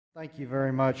Thank you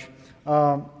very much.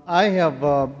 I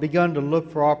have begun to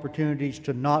look for opportunities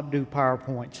to not do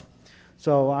PowerPoints.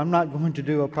 So I'm not going to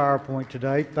do a PowerPoint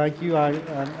today. Thank you. I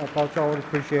thought y'all would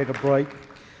appreciate a break.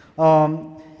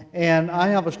 And I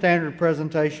have a standard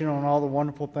presentation on all the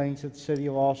wonderful things that the City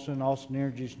of Austin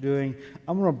Energy is doing.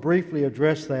 I'm going to briefly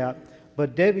address that.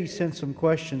 But Debbie sent some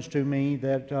questions to me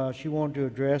that she wanted to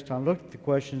address. And I looked at the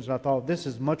questions and I thought this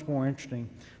is much more interesting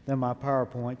than my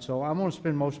PowerPoint. So I'm going to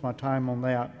spend most of my time on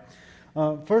that.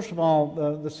 First of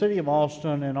all, the City of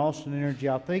Austin and Austin Energy,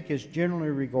 I think, is generally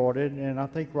regarded, and I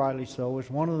think rightly so, as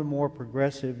one of the more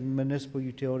progressive municipal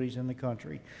utilities in the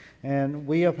country. And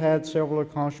we have had several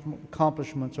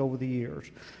accomplishments over the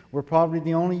years. We're probably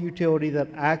the only utility that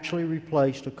actually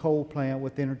replaced a coal plant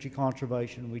with energy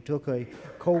conservation. We took a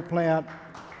coal plant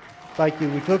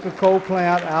We took a coal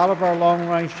plant out of our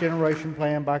long-range generation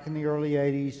plan back in the early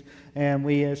 80s, and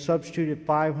we substituted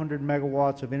 500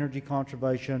 megawatts of energy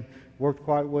conservation. Worked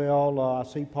quite well. I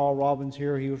see Paul Robbins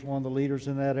here. He was one of the leaders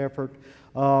in that effort.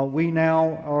 We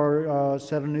now are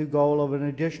set a new goal of an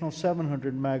additional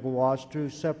 700 megawatts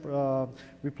to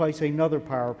replace another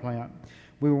power plant.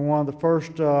 We were one of the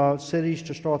first cities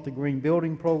to start the green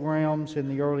building programs in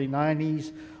the early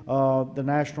 90s. The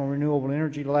National Renewable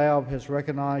Energy Lab has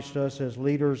recognized us as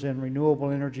leaders in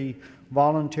renewable energy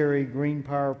voluntary green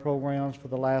power programs for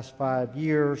the last 5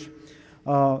 years.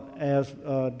 As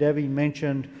Debbie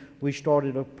mentioned, we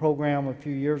started a program a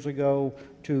few years ago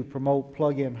to promote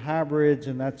plug-in hybrids,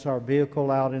 and that's our vehicle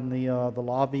out in the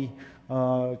lobby,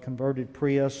 converted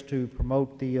Prius, to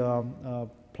promote the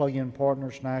Plug-in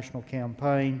Partners National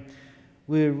Campaign.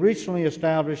 We recently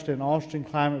established an Austin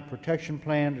Climate Protection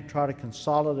Plan to try to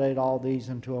consolidate all these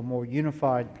into a more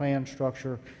unified plan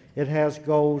structure. It has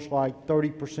goals like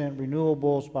 30%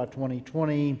 renewables by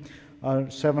 2020,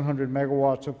 700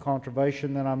 megawatts of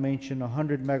conservation that I mentioned,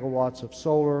 100 megawatts of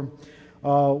solar.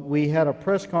 We had a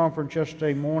press conference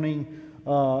yesterday morning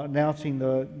announcing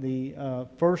the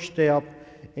first step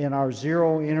in our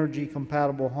Zero Energy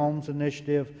Compatible Homes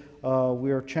initiative.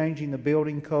 We are changing the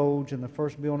building codes, and the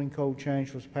first building code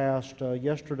change was passed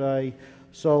yesterday,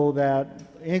 so that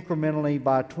incrementally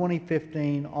by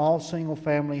 2015, all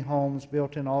single-family homes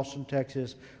built in Austin,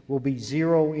 Texas will be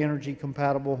zero energy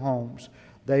compatible homes.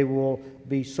 They will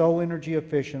be so energy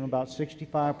efficient, about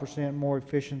 65% more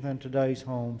efficient than today's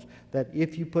homes, that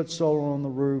if you put solar on the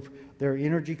roof, their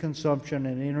energy consumption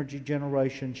and energy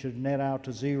generation should net out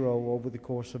to zero over the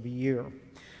course of a year.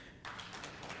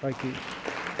 Thank you.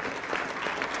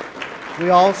 We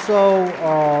also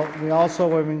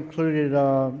have included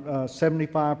a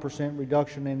 75%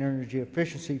 reduction in energy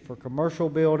efficiency for commercial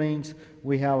buildings.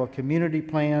 We have a community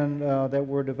plan that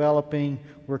we're developing.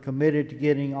 We're committed to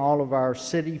getting all of our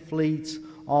city fleets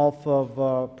off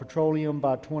of petroleum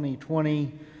by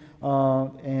 2020. All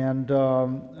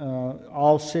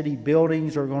city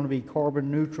buildings are going to be carbon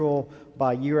neutral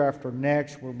by year after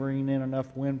next. We're bringing in enough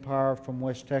wind power from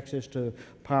West Texas to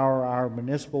power our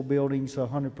municipal buildings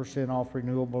 100% off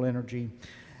renewable energy.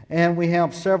 And we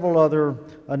have several other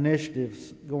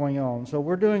initiatives going on. So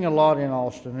we're doing a lot in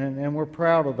Austin, and we're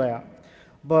proud of that.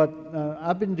 But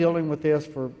I've been dealing with this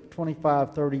for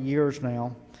 25, 30 years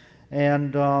now.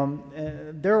 And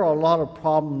there are a lot of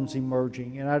problems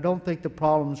emerging, and I don't think the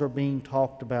problems are being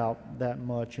talked about that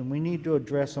much, and we need to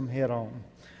address them head on.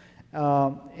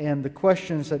 And the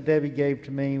questions that Debbie gave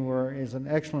to me is an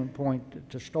excellent point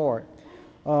to start.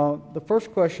 The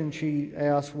first question she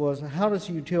asked was, how does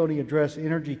the utility address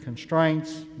energy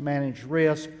constraints, manage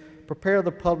risk, prepare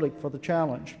the public for the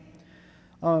challenge?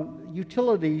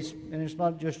 Utilities, and it's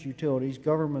not just utilities,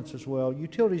 governments as well,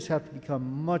 utilities have to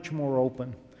become much more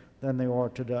open than they are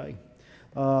today.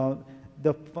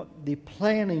 The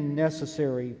planning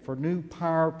necessary for new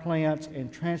power plants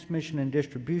and transmission and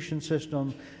distribution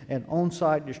systems and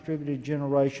on-site distributed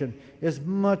generation is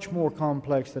much more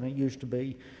complex than it used to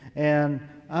be. And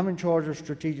I'm in charge of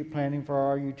strategic planning for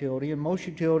our utility, and most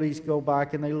utilities go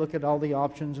back and they look at all the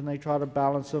options and they try to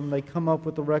balance them. They come up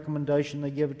with a recommendation,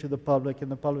 they give it to the public,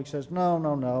 and the public says,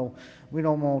 no, we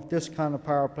don't want this kind of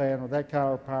power plant or that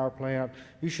kind of power plant.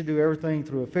 You should do everything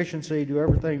through efficiency, do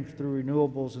everything through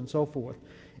renewables and so forth.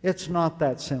 It's not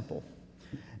that simple.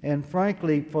 And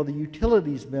frankly, for the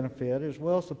utilities' benefit as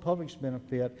well as the public's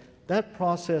benefit, that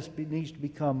process needs to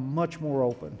become much more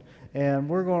open. And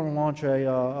we're going to launch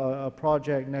a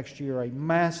project next year, a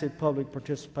massive public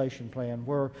participation plan,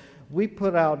 where we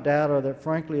put out data that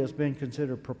frankly has been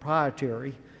considered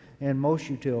proprietary in most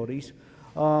utilities.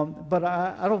 But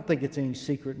I don't think it's any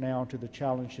secret now to the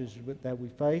challenges that we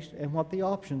face and what the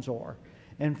options are.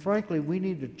 And frankly, we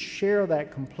need to share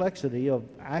that complexity of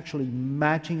actually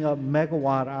matching up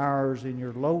megawatt hours in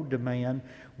your load demand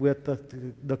with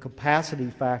the capacity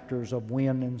factors of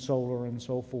wind and solar and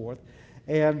so forth,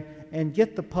 and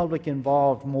get the public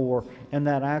involved more in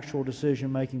that actual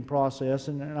decision-making process.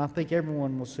 And I think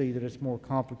everyone will see that it's more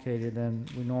complicated than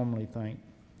we normally think.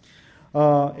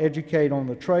 Educate on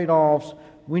the trade-offs.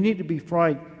 We need to be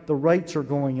frank, the rates are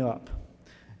going up.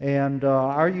 And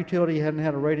our utility hadn't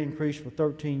had a rate increase for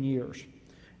 13 years.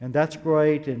 And that's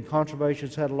great, and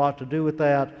conservation's had a lot to do with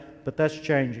that, but that's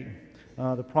changing.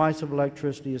 The price of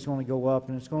electricity is going to go up,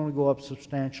 and it's going to go up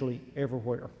substantially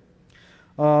everywhere.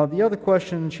 The other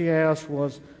question she asked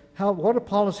was, what do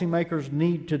policymakers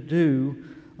need to do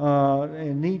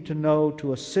and need to know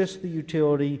to assist the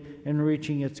utility in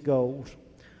reaching its goals?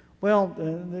 Well,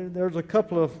 there's a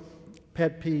couple of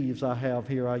pet peeves I have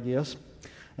here, I guess.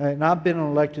 And I've been an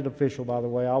elected official, by the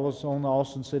way. I was on the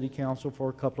Austin City Council for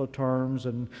a couple of terms,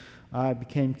 and I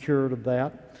became cured of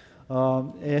that.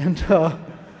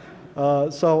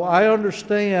 So I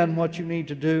understand what you need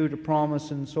to do to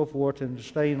promise and so forth and to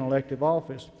stay in elective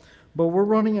office. But we're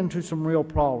running into some real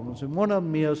problems. And one of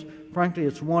them is, frankly,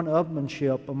 it's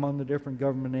one-upmanship among the different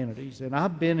government entities. And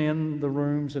I've been in the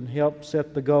rooms and helped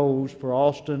set the goals for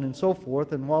Austin and so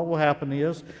forth. And what will happen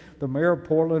is the mayor of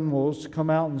Portland will come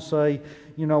out and say,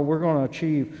 you know, we're going to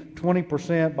achieve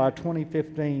 20% by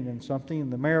 2015 and something.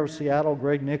 And the mayor of Seattle,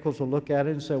 Greg Nichols, will look at it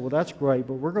and say, well, that's great,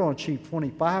 but we're going to achieve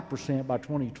 25% by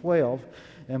 2012.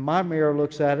 And my mayor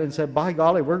looks at it and said, by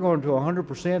golly, we're going to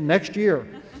 100% next year.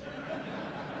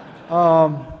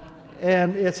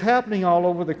 And it's happening all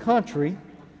over the country.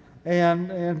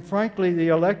 And frankly, the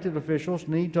elected officials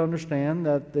need to understand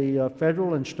that the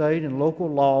federal and state and local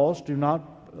laws do not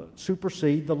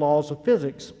supersede the laws of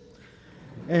physics.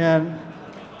 And,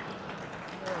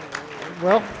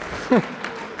 well,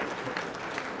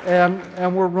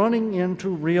 and we're running into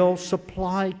real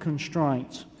supply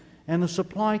constraints. And the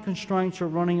supply constraints are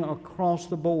running across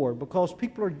the board because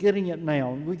people are getting it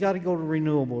now. We got to go to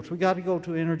renewables. We got to go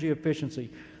to energy efficiency.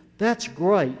 That's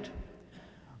great.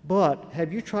 But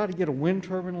have you tried to get a wind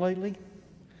turbine lately?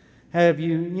 Have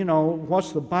you,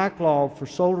 what's the backlog for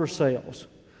solar cells?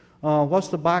 What's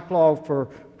the backlog for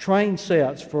train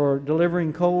sets for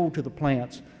delivering coal to the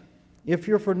plants? If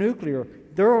you're for nuclear,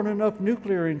 there aren't enough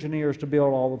nuclear engineers to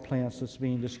build all the plants that's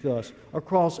being discussed.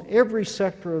 Across every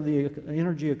sector of the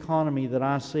energy economy that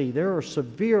I see, there are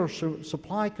severe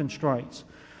supply constraints.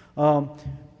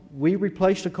 We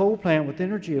replaced a coal plant with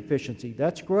energy efficiency.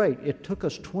 That's great. It took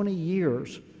us 20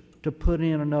 years to put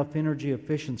in enough energy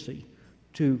efficiency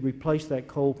to replace that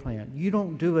coal plant. You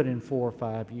don't do it in 4 or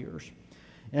 5 years.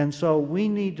 And so we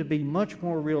need to be much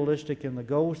more realistic in the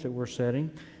goals that we're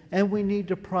setting. And we need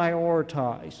to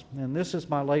prioritize, and this is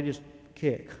my latest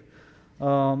kick.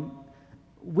 We're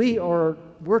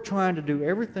trying to do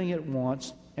everything at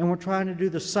once, and we're trying to do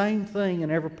the same thing in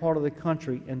every part of the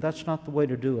country, and that's not the way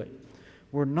to do it.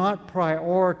 We're not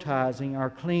prioritizing our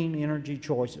clean energy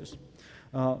choices.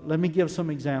 Let me give some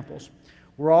examples.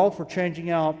 We're all for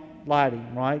changing out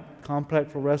lighting, right?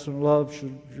 Complex fluorescent bulbs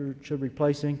should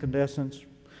replace incandescents.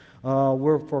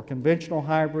 We're for conventional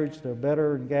hybrids. They're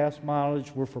better in gas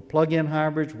mileage. We're for plug-in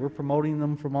hybrids. We're promoting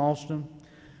them from Austin.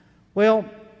 Well,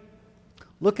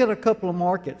 look at a couple of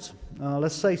markets.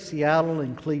 Let's say Seattle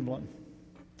and Cleveland.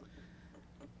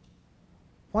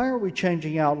 Why are we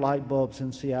changing out light bulbs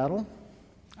in Seattle?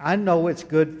 I know it's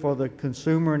good for the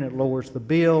consumer and it lowers the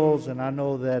bills, and I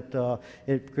know that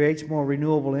it creates more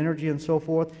renewable energy and so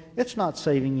forth. It's not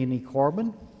saving any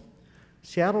carbon.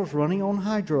 Seattle's running on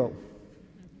hydro.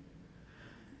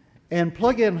 And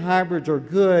plug-in hybrids are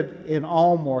good in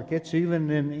all markets, even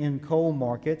in coal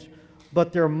markets,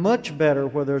 but they're much better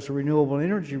where there's a renewable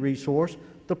energy resource.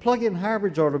 The plug-in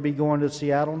hybrids ought to be going to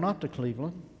Seattle, not to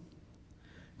Cleveland.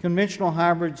 Conventional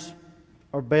hybrids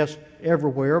are best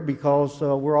everywhere because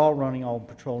we're all running on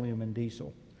petroleum and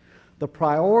diesel. The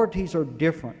priorities are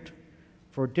different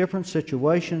for different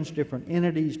situations, different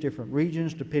entities, different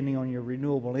regions, depending on your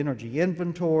renewable energy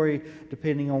inventory,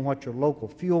 depending on what your local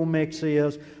fuel mix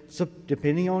is,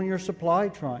 depending on your supply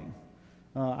chain.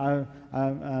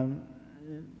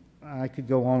 I could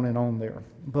go on and on there.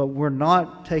 But we're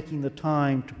not taking the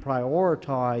time to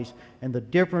prioritize, and the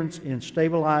difference in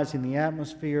stabilizing the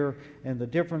atmosphere and the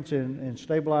difference in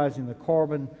stabilizing the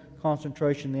carbon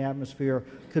concentration in the atmosphere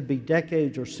could be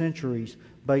decades or centuries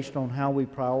based on how we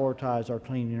prioritize our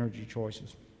clean energy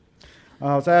choices.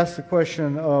 I was asked the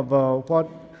question of what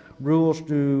roles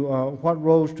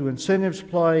do incentives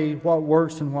play, what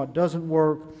works and what doesn't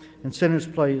work. Incentives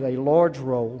play a large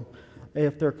role.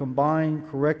 if they're combined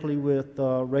correctly with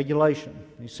regulation.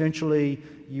 Essentially,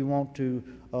 you want to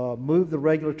move the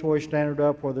regulatory standard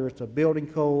up, whether it's a building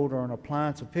code or an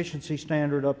appliance efficiency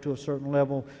standard up to a certain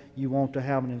level. You want to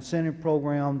have an incentive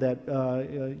program that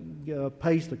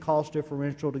pays the cost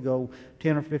differential to go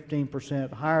 10 or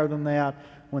 15% higher than that.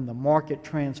 When the market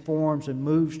transforms and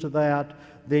moves to that,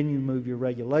 then you move your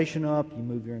regulation up, you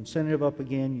move your incentive up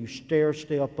again, you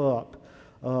stair-step up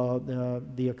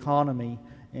the economy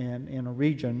in a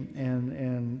region,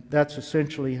 and that's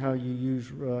essentially how you use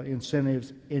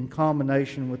incentives in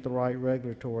combination with the right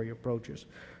regulatory approaches.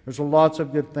 There's lots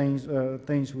of good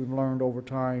things we've learned over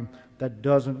time that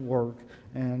doesn't work,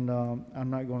 and I'm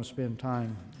not going to spend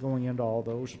time going into all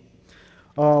those.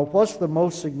 What's the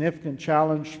most significant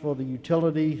challenge for the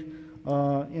utility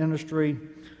industry?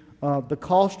 The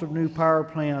cost of new power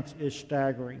plants is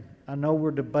staggering. I know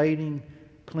we're debating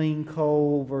clean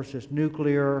coal versus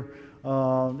nuclear,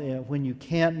 when you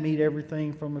can't meet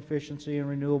everything from efficiency and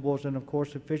renewables, and of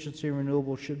course efficiency and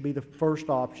renewables should be the first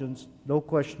options, no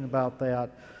question about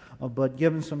that, but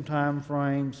given some time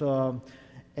frames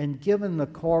and given the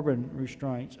carbon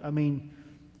restraints, I mean,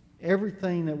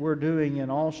 everything that we're doing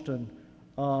in Austin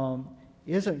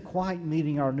isn't quite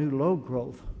meeting our new load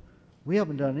growth. We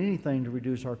haven't done anything to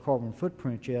reduce our carbon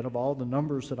footprint yet of all the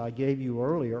numbers that I gave you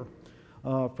earlier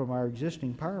from our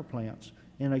existing power plants.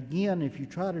 And again, if you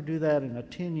try to do that in a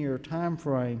 10-year time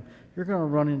frame, you're going to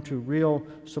run into real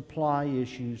supply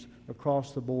issues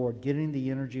across the board, getting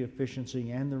the energy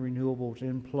efficiency and the renewables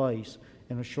in place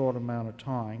in a short amount of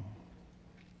time.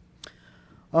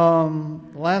 The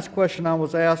last question I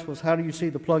was asked was, how do you see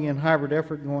the plug-in hybrid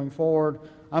effort going forward?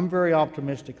 I'm very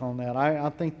optimistic on that. I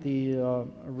think the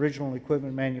original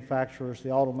equipment manufacturers, the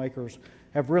automakers,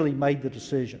 have really made the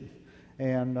decision.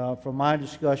 And from my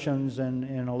discussions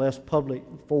and less public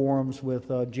forums with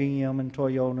GM and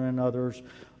Toyota and others,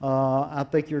 I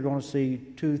think you're going to see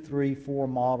 2, 3, 4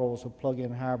 models of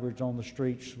plug-in hybrids on the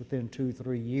streets within 2,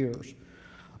 3 years.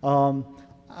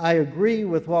 I agree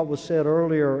with what was said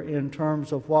earlier in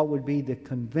terms of what would be the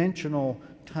conventional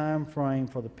time frame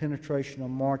for the penetration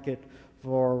of market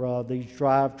for these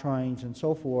drivetrains and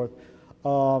so forth,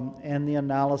 and the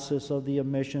analysis of the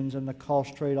emissions and the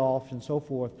cost trade-offs and so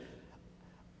forth.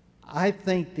 I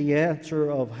think the answer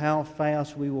of how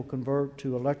fast we will convert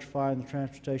to electrifying the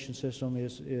transportation system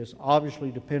is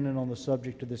obviously dependent on the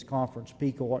subject of this conference,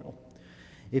 peak oil.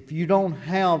 If you don't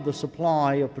have the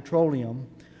supply of petroleum,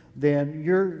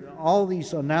 then all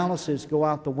these analyses go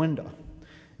out the window.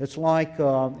 It's like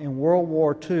in World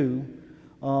War II,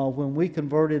 when we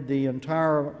converted the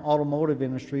entire automotive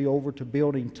industry over to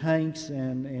building tanks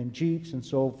and jeeps and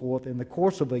so forth. In the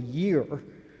course of a year,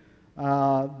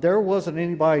 there wasn't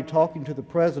anybody talking to the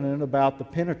president about the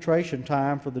penetration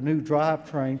time for the new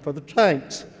drivetrain for the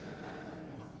tanks.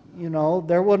 You know,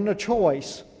 there wasn't a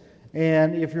choice.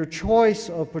 And if your choice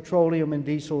of petroleum and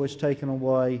diesel is taken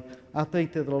away, I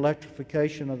think that the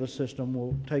electrification of the system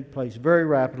will take place very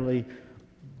rapidly.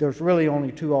 There's really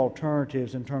only 2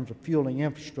 alternatives in terms of fueling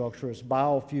infrastructure. It's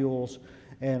biofuels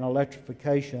and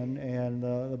electrification, and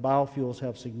the biofuels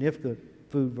have significant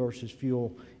food versus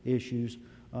fuel issues.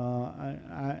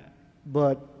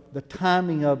 But the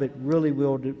timing of it really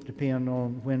will depend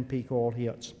on when peak oil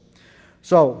hits.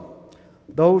 So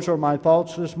those are my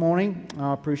thoughts this morning.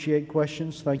 I appreciate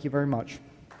questions. Thank you very much.